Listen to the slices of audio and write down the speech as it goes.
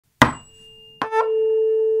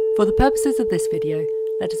For the purposes of this video,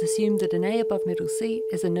 let us assume that an A above middle C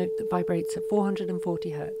is a note that vibrates at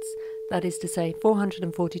 440 Hz, that is to say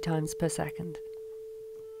 440 times per second.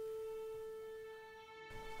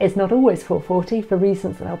 It's not always 440 for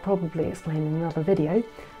reasons that I'll probably explain in another video,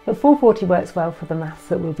 but 440 works well for the maths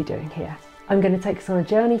that we'll be doing here. I'm going to take us on a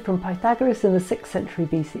journey from Pythagoras in the 6th century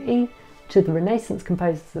BCE to the Renaissance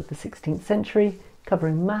composers of the 16th century,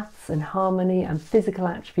 covering maths and harmony and physical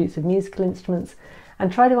attributes of musical instruments,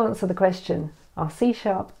 and try to answer the question, are C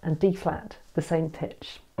sharp and D flat the same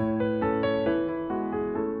pitch?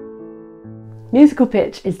 Musical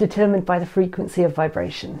pitch is determined by the frequency of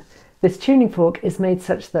vibration. This tuning fork is made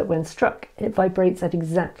such that when struck, it vibrates at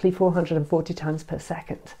exactly 440 times per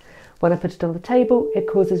second. When I put it on the table, it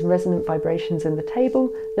causes resonant vibrations in the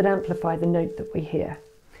table that amplify the note that we hear.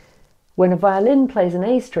 When a violin plays an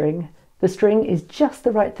A string, the string is just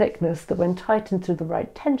the right thickness that when tightened to the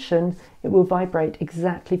right tension, it will vibrate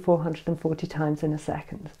exactly 440 times in a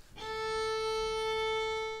second.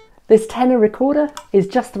 This tenor recorder is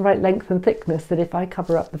just the right length and thickness that if I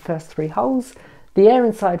cover up the first 3 holes, the air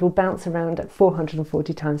inside will bounce around at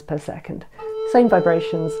 440 times per second. Same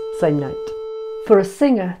vibrations, same note. For a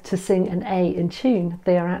singer to sing an A in tune,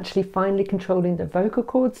 they are actually finely controlling the vocal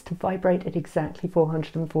cords to vibrate at exactly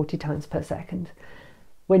 440 times per second.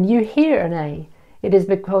 When you hear an A, it is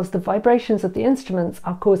because the vibrations of the instruments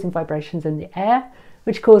are causing vibrations in the air,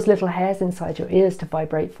 which cause little hairs inside your ears to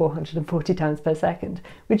vibrate 440 times per second,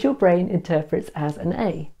 which your brain interprets as an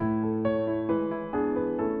A.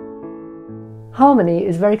 Harmony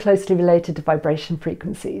is very closely related to vibration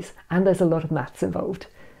frequencies, and there's a lot of maths involved.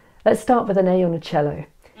 Let's start with an A on a cello.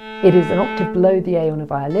 It is an octave below the A on a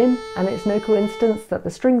violin, and it's no coincidence that the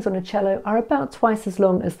strings on a cello are about twice as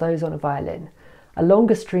long as those on a violin. A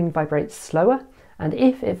longer string vibrates slower, and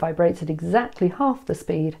if it vibrates at exactly half the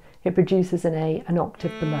speed, it produces an A an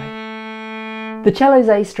octave below. The cello's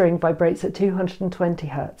A string vibrates at 220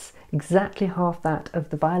 Hz, exactly half that of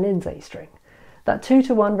the violin's A string. That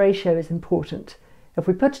 2-to-1 ratio is important. If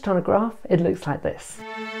we put it on a graph, it looks like this.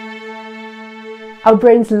 Our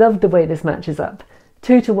brains love the way this matches up.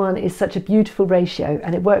 2-to-1 is such a beautiful ratio,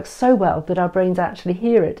 and it works so well that our brains actually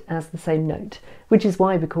hear it as the same note, which is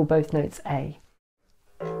why we call both notes A.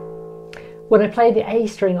 When I play the A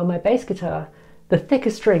string on my bass guitar, the thicker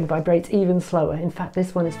string vibrates even slower. In fact,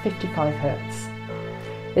 this one is 55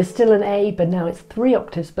 Hz. It's still an A, but now it's 3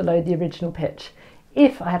 octaves below the original pitch.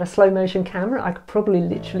 If I had a slow motion camera, I could probably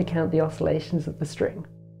literally count the oscillations of the string.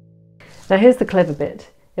 Now here's the clever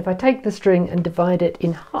bit. If I take the string and divide it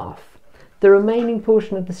in half, the remaining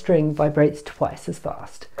portion of the string vibrates twice as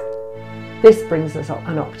fast. This brings us up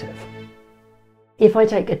an octave. If I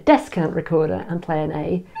take a descant recorder and play an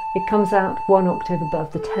A, it comes out 1 octave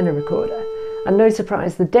above the tenor recorder. And no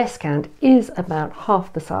surprise, the descant is about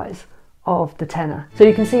half the size of the tenor. So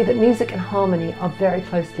you can see that music and harmony are very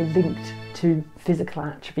closely linked to physical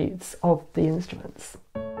attributes of the instruments.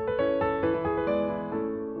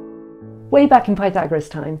 Way back in Pythagoras'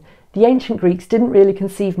 time, the ancient Greeks didn't really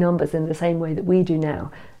conceive numbers in the same way that we do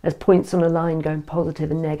now, as points on a line going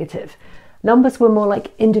positive and negative. Numbers were more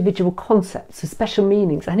like individual concepts with special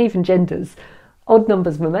meanings and even genders. Odd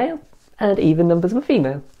numbers were male and even numbers were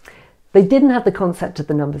female. They didn't have the concept of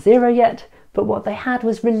the number 0 yet, but what they had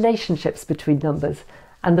was relationships between numbers,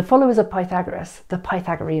 and the followers of Pythagoras, the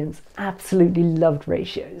Pythagoreans, absolutely loved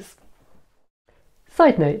ratios.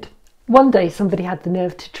 Side note, one day somebody had the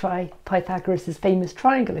nerve to try Pythagoras' famous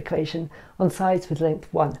triangle equation on sides with length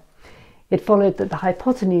 1. It followed that the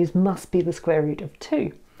hypotenuse must be the square root of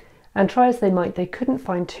 2, and try as they might, they couldn't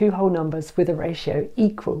find 2 whole numbers with a ratio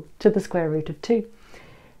equal to the square root of 2.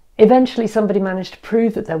 Eventually somebody managed to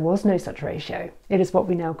prove that there was no such ratio. It is what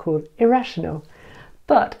we now call irrational.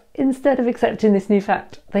 But instead of accepting this new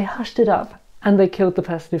fact, they hushed it up and they killed the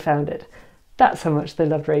person who found it. That's how much they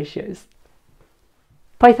loved ratios.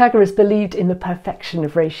 Pythagoras believed in the perfection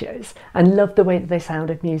of ratios and loved the way that they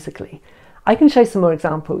sounded musically. I can show some more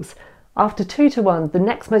examples. After 2-to-1, the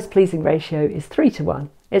next most pleasing ratio is 3-to-1.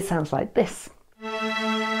 It sounds like this.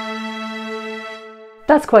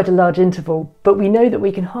 That's quite a large interval, but we know that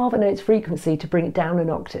we can halve a note's frequency to bring it down an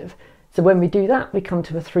octave. So when we do that, we come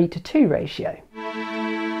to a 3-to-2 ratio.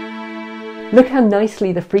 Look how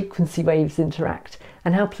nicely the frequency waves interact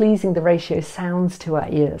and how pleasing the ratio sounds to our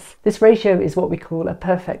ears. This ratio is what we call a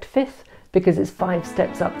perfect fifth because it's 5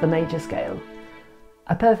 steps up the major scale.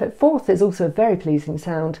 A perfect fourth is also a very pleasing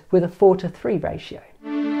sound with a 4-to-3 ratio.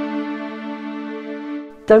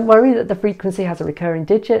 Don't worry that the frequency has a recurring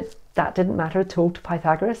digit. That didn't matter at all to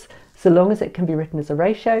Pythagoras. So long as it can be written as a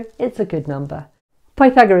ratio, it's a good number.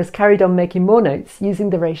 Pythagoras carried on making more notes using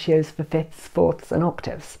the ratios for fifths, fourths and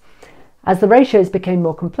octaves. As the ratios became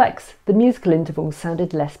more complex, the musical intervals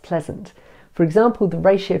sounded less pleasant. For example, the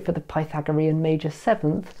ratio for the Pythagorean major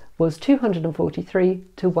seventh was 243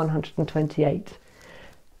 to 128.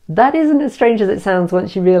 That isn't as strange as it sounds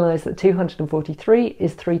once you realise that 243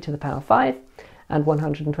 is 3 to the power 5 and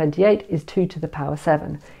 128 is 2 to the power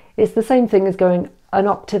 7. It's the same thing as going an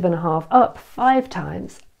octave and a half up 5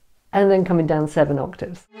 times and then coming down 7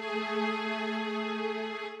 octaves.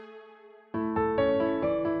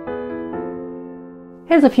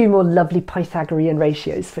 Here's a few more lovely Pythagorean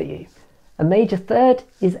ratios for you. A major third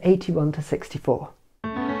is 81 to 64.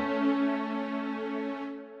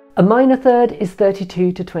 A minor third is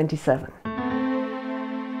 32 to 27.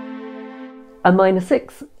 A minor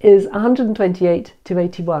sixth is 128 to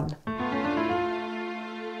 81.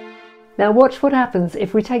 Now watch what happens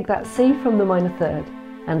if we take that C from the minor third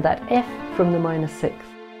and that F from the minor sixth.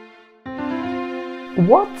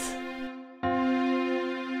 What?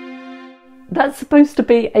 That's supposed to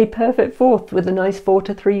be a perfect fourth with a nice 4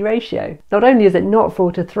 to 3 ratio. Not only is it not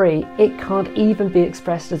 4 to 3, it can't even be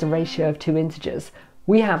expressed as a ratio of two integers.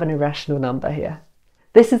 We have an irrational number here.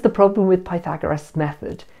 This is the problem with Pythagoras'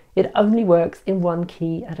 method. It only works in one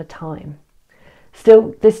key at a time.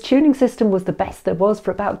 Still, this tuning system was the best there was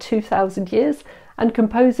for about 2,000 years, and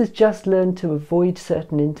composers just learned to avoid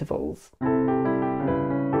certain intervals.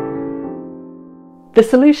 The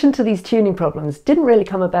solution to these tuning problems didn't really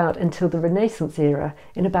come about until the Renaissance era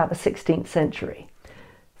in about the 16th century.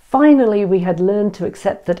 Finally, we had learned to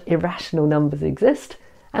accept that irrational numbers exist,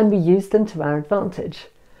 and we used them to our advantage.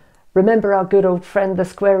 Remember our good old friend the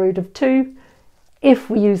square root of 2? If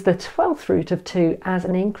we use the 12th root of 2 as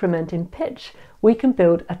an increment in pitch, we can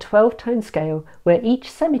build a 12-tone scale where each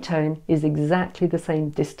semitone is exactly the same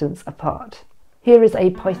distance apart. Here is a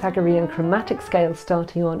Pythagorean chromatic scale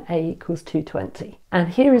starting on A equals 220. And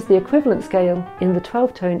here is the equivalent scale in the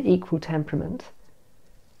 12-tone equal temperament.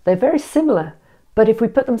 They're very similar, but if we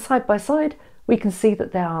put them side by side, we can see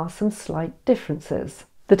that there are some slight differences.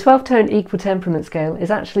 The 12-tone equal temperament scale is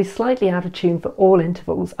actually slightly out of tune for all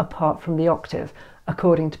intervals apart from the octave,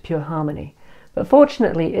 according to pure harmony. But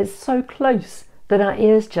fortunately, it's so close that our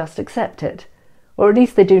ears just accept it. Or at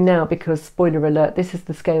least they do now because, spoiler alert, this is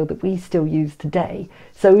the scale that we still use today,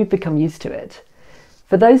 so we've become used to it.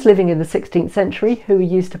 For those living in the 16th century who were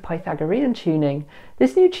used to Pythagorean tuning,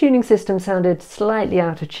 this new tuning system sounded slightly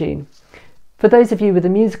out of tune. For those of you with a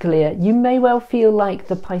musical ear, you may well feel like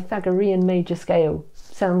the Pythagorean major scale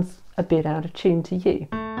sounds a bit out of tune to you.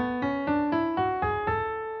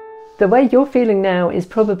 The way you're feeling now is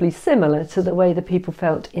probably similar to the way the people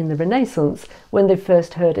felt in the Renaissance when they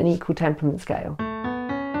first heard an equal temperament scale.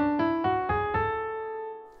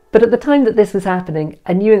 But at the time that this was happening,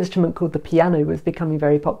 a new instrument called the piano was becoming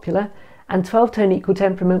very popular, and 12-tone equal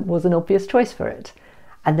temperament was an obvious choice for it.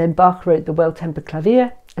 And then Bach wrote the Well-Tempered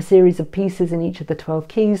Clavier, a series of pieces in each of the 12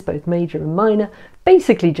 keys, both major and minor,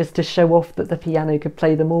 basically just to show off that the piano could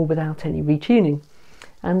play them all without any retuning.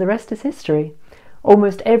 And the rest is history.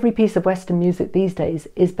 Almost every piece of Western music these days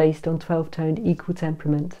is based on 12-tone equal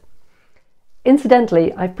temperament.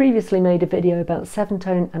 Incidentally, I've previously made a video about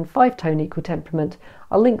 7-tone and 5-tone equal temperament.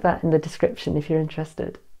 I'll link that in the description if you're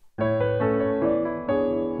interested.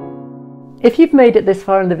 If you've made it this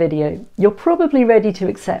far in the video, you're probably ready to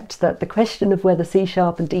accept that the question of whether C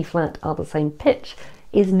sharp and D flat are the same pitch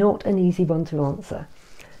is not an easy one to answer.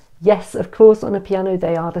 Yes, of course, on a piano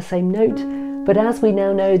they are the same note, but as we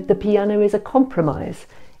now know, the piano is a compromise.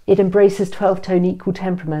 It embraces 12-tone equal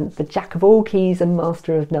temperament, the jack of all keys and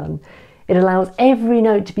master of none. It allows every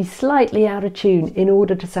note to be slightly out of tune in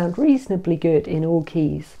order to sound reasonably good in all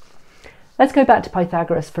keys. Let's go back to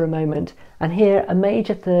Pythagoras for a moment and hear a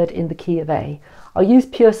major third in the key of A. I'll use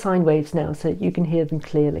pure sine waves now so you can hear them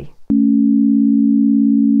clearly.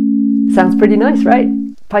 Sounds pretty nice, right?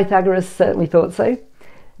 Pythagoras certainly thought so.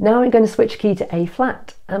 Now I'm going to switch key to A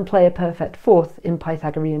flat and play a perfect fourth in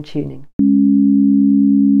Pythagorean tuning.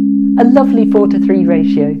 A lovely 4 to 3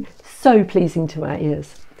 ratio, so pleasing to our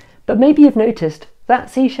ears. But maybe you've noticed that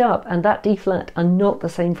C sharp and that D flat are not the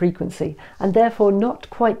same frequency and therefore not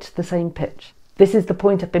quite the same pitch. This is the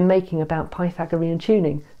point I've been making about Pythagorean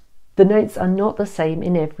tuning. The notes are not the same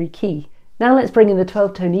in every key. Now let's bring in the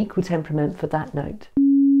 12-tone equal temperament for that note.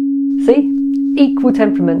 See? Equal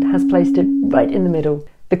temperament has placed it right in the middle.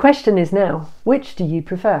 The question is now, which do you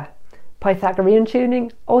prefer? Pythagorean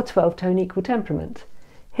tuning or 12-tone equal temperament?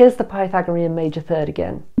 Here's the Pythagorean major third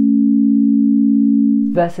again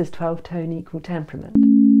versus 12-tone equal temperament.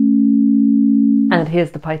 And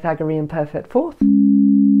here's the Pythagorean perfect fourth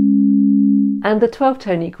and the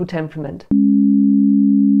 12-tone equal temperament.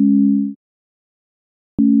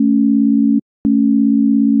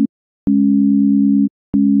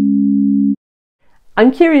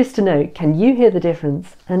 I'm curious to know, can you hear the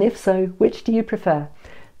difference? And if so, which do you prefer?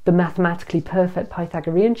 The mathematically perfect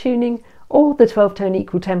Pythagorean tuning or the 12-tone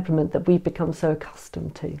equal temperament that we've become so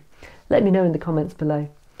accustomed to? Let me know in the comments below.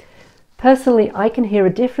 Personally, I can hear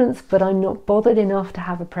a difference, but I'm not bothered enough to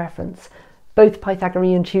have a preference. Both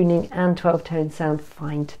Pythagorean tuning and 12-tone sound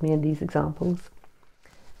fine to me in these examples.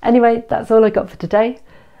 Anyway, that's all I got for today.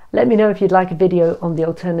 Let me know if you'd like a video on the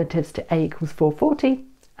alternatives to A = 440,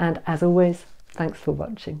 and as always, thanks for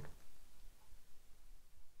watching.